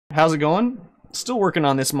How's it going? Still working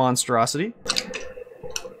on this monstrosity.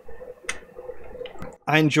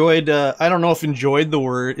 I enjoyed, I don't know if enjoyed the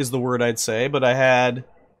word is the word I'd say, but I had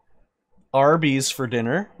Arby's for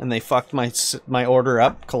dinner, and they fucked my order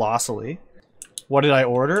up colossally. What did I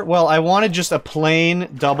order? Well, I wanted just a plain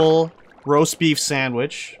double roast beef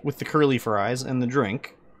sandwich with the curly fries and the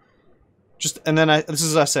drink. And then this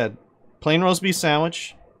is what I said. Plain roast beef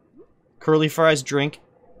sandwich, curly fries, drink,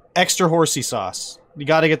 extra horsey sauce. You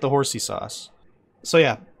gotta get the horsey sauce. So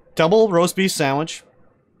yeah, double roast beef sandwich,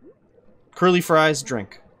 curly fries,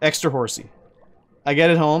 drink, extra horsey. I get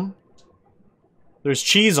it home. There's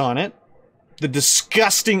cheese on it. The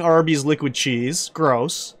disgusting Arby's liquid cheese.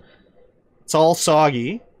 Gross. It's all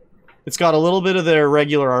soggy. It's got a little bit of their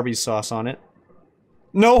regular Arby's sauce on it.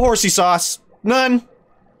 No horsey sauce. None.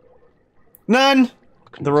 None.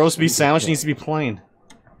 The roast beef sandwich needs to be plain.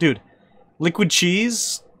 Dude, liquid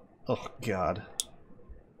cheese? Oh, God.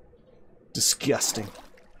 Disgusting.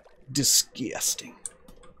 Disgusting.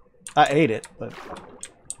 I ate it, but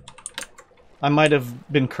I might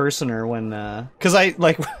have been cursing her when, cause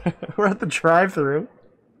we're at the drive-thru.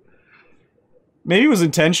 Maybe it was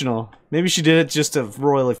intentional. Maybe she did it just to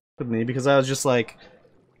royally f with me, because I was just like,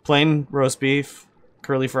 plain roast beef,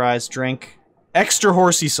 curly fries, drink, extra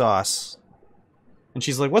horsey sauce. And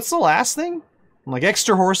she's like, what's the last thing? I'm like,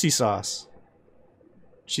 extra horsey sauce.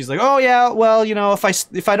 She's like, oh yeah, well, you know,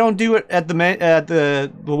 if I don't do it at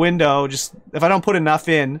the window, just if I don't put enough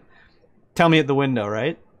in, tell me at the window,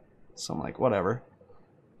 right? So I'm like, whatever.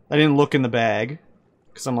 I didn't look in the bag,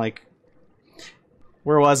 because I'm like,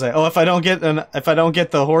 where was I? Oh, if I don't get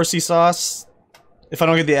the horsey sauce, if I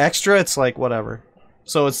don't get the extra, it's like whatever.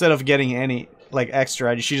 So instead of getting any like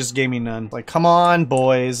extra, she just gave me none. Like, come on,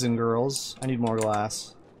 boys and girls, I need more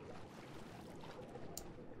glass.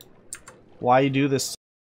 Why you do this?